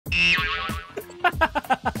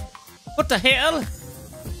What the hell?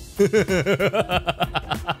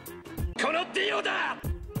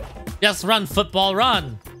 Yes, run, football,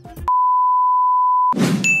 run!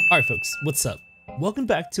 Alright folks, what's up? Welcome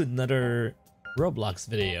back to another Roblox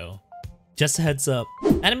video. Just a heads up,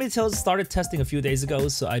 Anime Tales started testing a few days ago,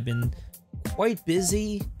 so I've been quite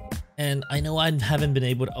busy, and I know I haven't been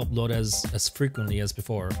able to upload as frequently as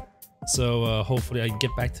before. So hopefully I can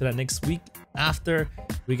get back to that next week after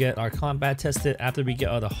we get our combat tested, after we get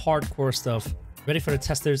all the hardcore stuff ready for the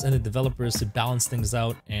testers and the developers to balance things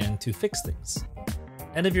out and to fix things.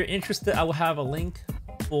 And if you're interested, I will have a link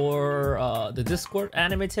for the Discord,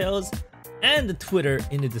 Anime Tales, and the Twitter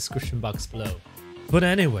in the description box below. But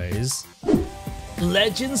anyways,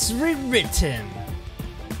 Legends Rewritten.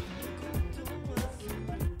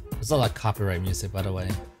 There's a lot of copyright music, by the way.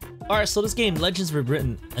 Alright, so this game, Legends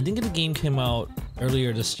Rewritten, I think the game came out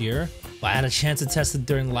earlier this year, but I had a chance to test it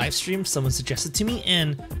during live stream. Someone suggested to me,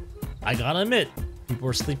 and I gotta admit, people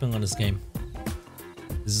were sleeping on this game.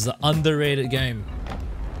 This is an underrated game.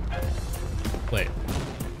 Wait.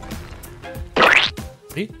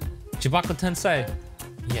 See? Chibako Tensei.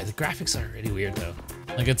 Yeah, the graphics are really weird though.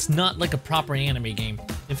 Like, it's not like a proper anime game.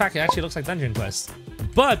 In fact, it actually looks like Dungeon Quest.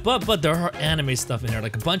 But there are anime stuff in there,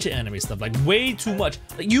 like a bunch of anime stuff, like way too much.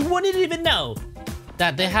 Like, you wouldn't even know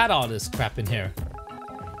that they had all this crap in here.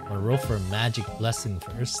 I'm gonna roll for a magic blessing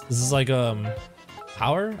first. This is like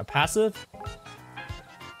power, a passive.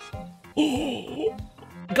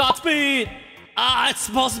 Godspeed! Ah, it's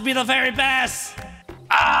supposed to be the very best.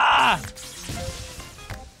 Ah!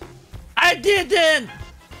 I didn't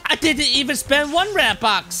even spend one rat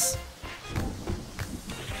box.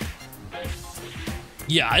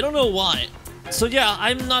 Yeah, I don't know why. So yeah,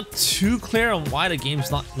 I'm not too clear on why the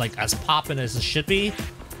game's not like as poppin' as it should be.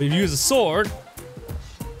 But if you use a sword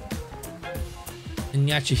and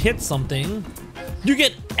you actually hit something, you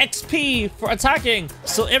get XP for attacking.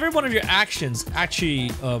 So every one of your actions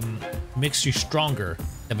actually makes you stronger.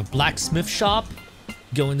 You have a blacksmith shop,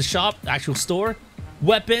 go in the shop, actual store,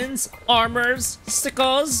 weapons, armors,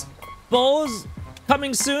 sickles, bows,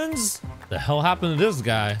 coming soons. The hell happened to this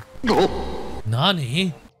guy?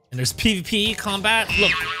 Nani? And there's PvP, combat.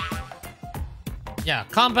 Look. Yeah,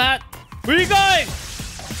 combat. Where are you going?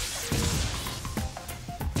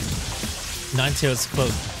 Ninetales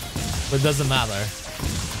close, but it doesn't matter.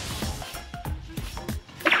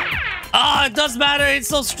 Ah, it does matter. It's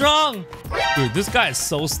so strong. Dude, this guy is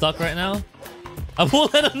so stuck right now. I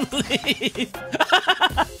won't let him leave.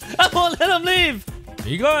 I won't let him leave. Where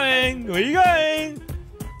you going? Where you going?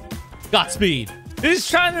 Godspeed. He's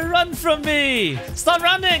trying to run from me. Stop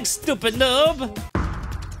running, stupid noob.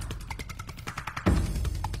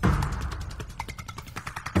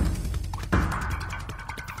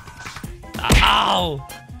 Ow.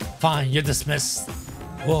 Fine, you're dismissed.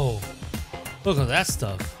 Whoa. Look at that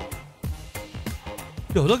stuff.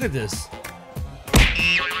 Yo, look at this.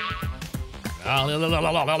 Ah!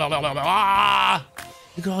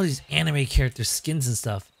 Look at all these anime character skins and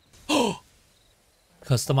stuff.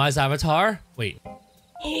 Customize avatar? Wait.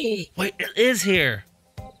 Wait, it is here.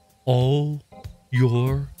 Oh,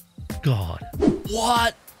 your god.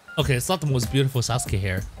 What? Okay, it's not the most beautiful Sasuke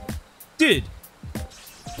hair. Dude.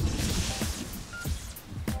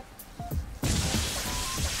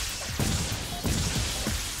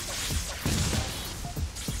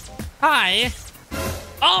 Hi.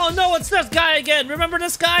 Oh no, it's this guy again. Remember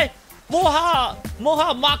this guy? Moha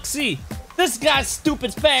Moxie. This guy's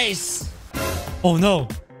stupid face. Oh no.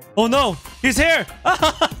 Oh no. He's here.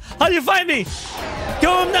 How do you find me?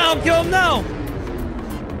 Kill him now. Kill him now.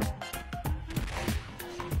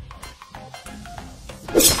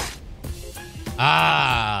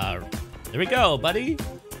 Ah. There we go, buddy.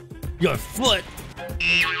 Your foot.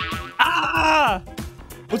 Ah.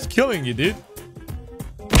 What's killing you, dude?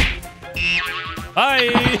 Hi!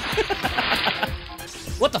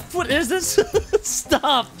 What the foot is this?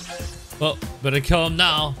 Stop! Well, better kill him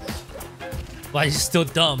now. Why, he's still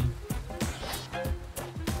dumb.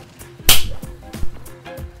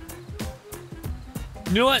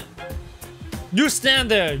 You know what? You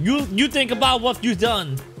stand there. You think about what you've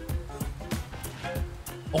done.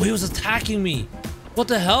 Oh, he was attacking me. What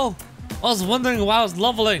the hell? I was wondering why I was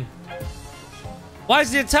leveling. Why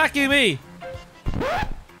is he attacking me?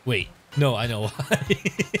 Wait. No, I know why.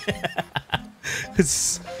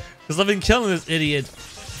 Because I've been killing this idiot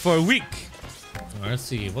for a week. Right, let's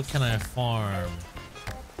see, what can I farm?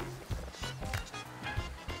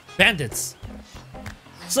 Bandits.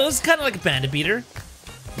 So it's kind of like a bandit beater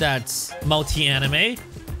that's multi-anime.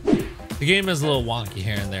 The game is a little wonky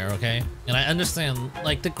here and there, okay? And I understand,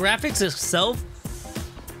 like, the graphics itself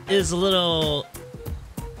is a little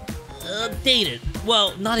dated.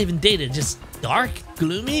 Well, not even dated, just dark,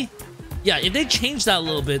 gloomy. Yeah, if they change that a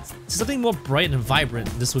little bit to something more bright and vibrant,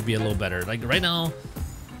 this would be a little better. Like right now,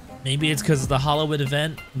 maybe it's because of the Halloween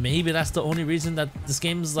event. Maybe that's the only reason that this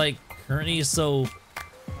game is like currently so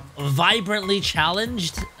vibrantly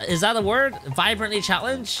challenged. Is that a word? Vibrantly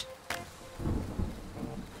challenged?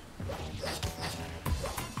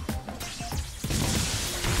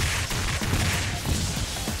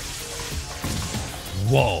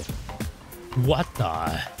 Whoa. What the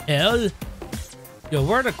hell? Yo,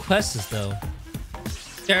 where are the quests though?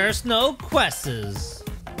 There's no quests.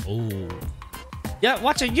 Oh. Yeah,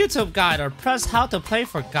 watch a YouTube guide or press how to play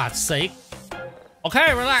for God's sake.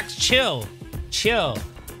 Okay, relax, chill. Chill.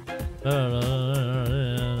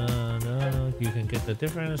 You can get the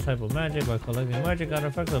different type of magic by collecting magic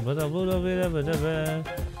artifacts.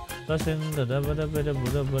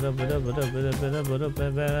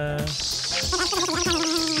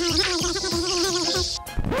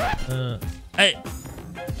 Hey!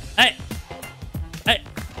 Hey! Hey!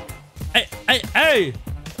 Hey! Hey! Hey!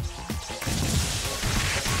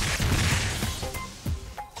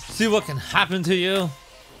 See what can happen to you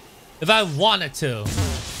if I wanted to.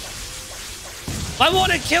 I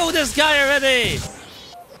want to kill this guy already.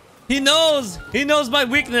 He knows my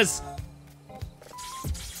weakness.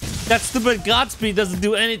 That stupid Godspeed doesn't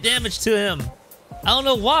do any damage to him. I don't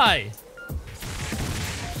know why.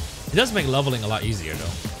 It does make leveling a lot easier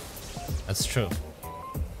though. That's true.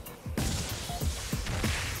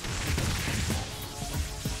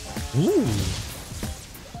 Ooh.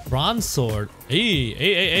 Bronze sword. Hey,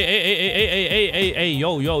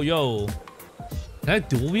 yo. Can I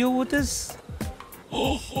dual wield with this?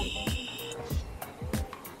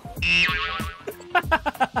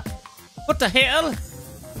 What the hell?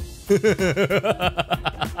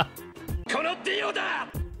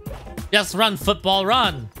 Yes, run, football,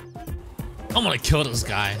 run. I'm gonna kill this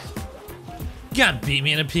guy. You can't beat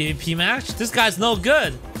me in a PvP match. This guy's no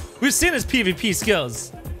good. We've seen his PvP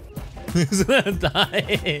skills. He's gonna die.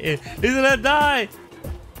 He's gonna die.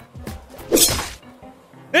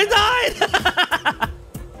 He died!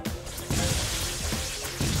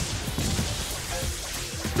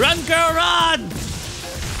 Run, girl, run!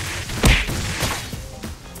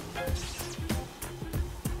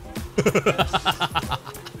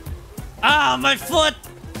 Ah, my foot!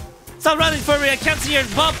 Stop running for me! I can't see your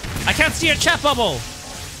bump! I can't see your chat bubble!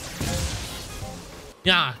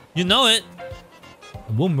 Yeah, you know it.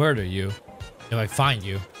 I will murder you if I find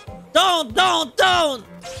you. Don't!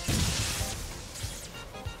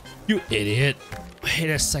 You idiot. Wait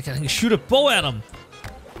a second, I can shoot a bow at him.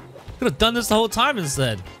 Could have done this the whole time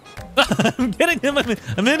instead. I'm getting him,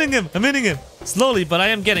 I'm hitting him. Slowly, but I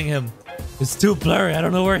am getting him. It's too blurry, I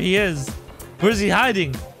don't know where he is. Where's he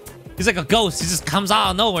hiding? He's like a ghost, he just comes out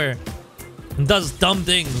of nowhere and does dumb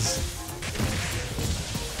things.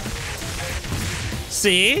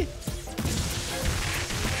 See?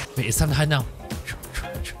 Wait, it's time to hide now.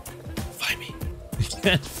 Find me. You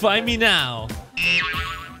can't find me now.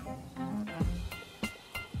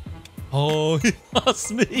 Oh, he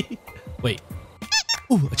lost me. Wait.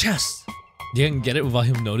 Ooh, a chest. You can get it without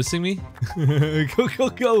him noticing me?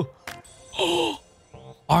 Go. Oh,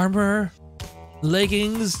 armor,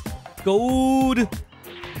 leggings, gold.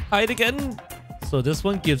 Hide again. So this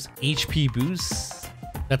one gives HP boosts.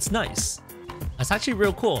 That's nice. That's actually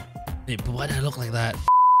real cool. Hey, but why did I look like that?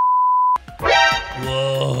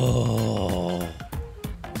 Whoa.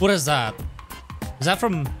 What is that? Is that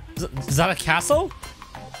from... Is that a castle?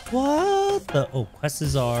 What the... Oh,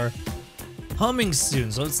 quests are coming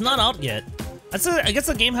soon, so it's not out yet. I guess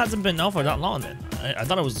the game hasn't been out for that long then. I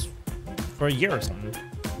thought it was for a year or something.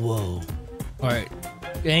 Whoa. Alright.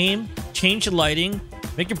 Game, change the lighting,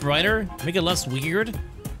 make it brighter, make it less weird,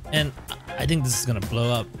 and I think this is gonna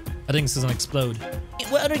blow up. I think this is gonna explode.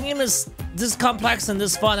 What other game is this complex and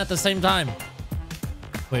this fun at the same time?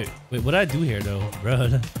 Wait, what did I do here though,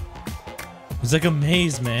 bro? It's like a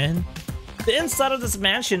maze, man. The inside of this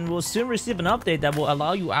mansion will soon receive an update that will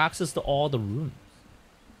allow you access to all the rooms.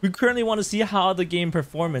 We currently want to see how the game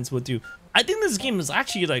performance will do. I think this game is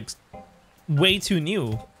actually like way too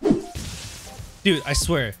new. Dude, I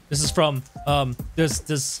swear, this is from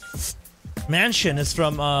this mansion is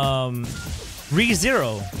from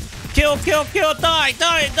ReZero. Kill, die!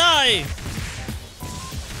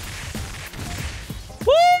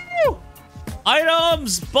 Woo!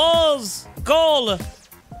 Items, balls, gold,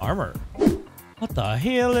 armor. What the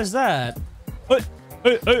hell is that?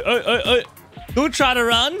 Hey! Don't try to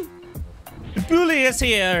run. The bully is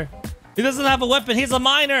here. He doesn't have a weapon. He's a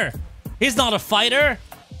miner. He's not a fighter.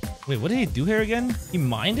 Wait, what did he do here again? He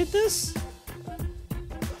minded this?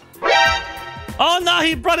 Oh no,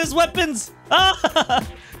 he brought his weapons. Ah!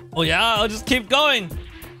 Oh yeah, I'll just keep going.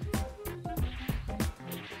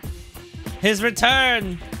 His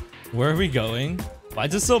return. Where are we going? Why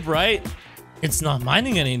is it so bright? It's not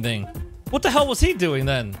mining anything. What the hell was he doing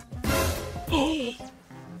then?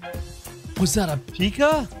 Was that a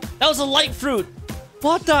Pika? That was a light fruit.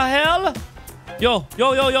 What the hell? Yo.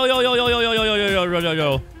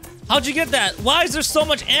 How'd you get that? Why is there so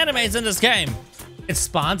much animes in this game? It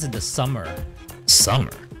spawns in the summer. Summer?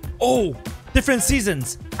 Oh, different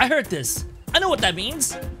seasons. I heard this. I know what that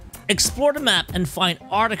means. Explore the map and find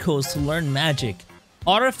articles to learn magic.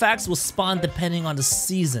 Artifacts will spawn depending on the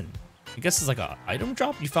season. I guess it's like an item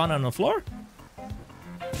drop you found on the floor?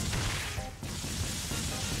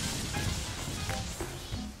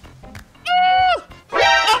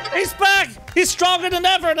 He's back! He's stronger than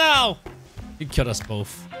ever now! He killed us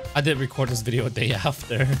both. I did record this video a day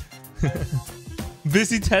after.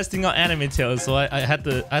 Busy testing on Anime Tales, so I had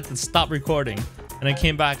to stop recording. And I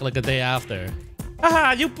came back like a day after.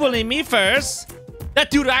 Haha, you bullied me first!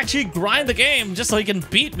 That dude actually grind the game just so he can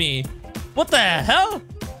beat me. What the hell?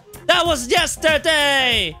 That was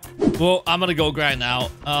yesterday! Well, I'm gonna go grind now.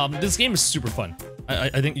 This game is super fun.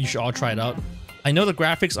 I think you should all try it out. I know the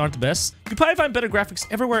graphics aren't the best. You probably find better graphics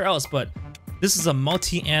everywhere else, but this is a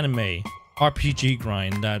multi-anime RPG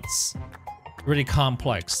grind that's really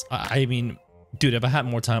complex. I mean, dude, if I had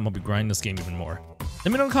more time, I'll be grinding this game even more.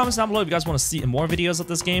 Let me know in the comments down below if you guys want to see more videos of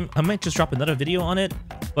this game. I might just drop another video on it,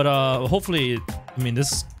 but hopefully, I mean,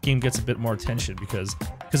 this game gets a bit more attention because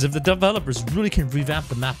if the developers really can revamp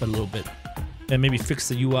the map a little bit and maybe fix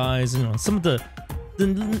the UIs, you know, some of the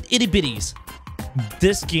itty bitties,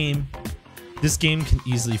 this game can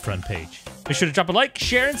easily front page. Make sure to drop a like,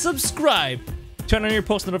 share, and subscribe. Turn on your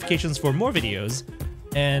post notifications for more videos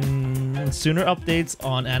and sooner updates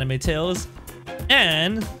on Anime Tales.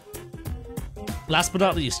 And last but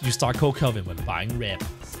not least, use star code Kelvin when buying ribbons.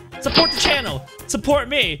 Support the channel. Support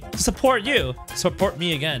me. Support you. Support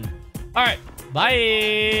me again. All right.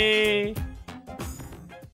 Bye.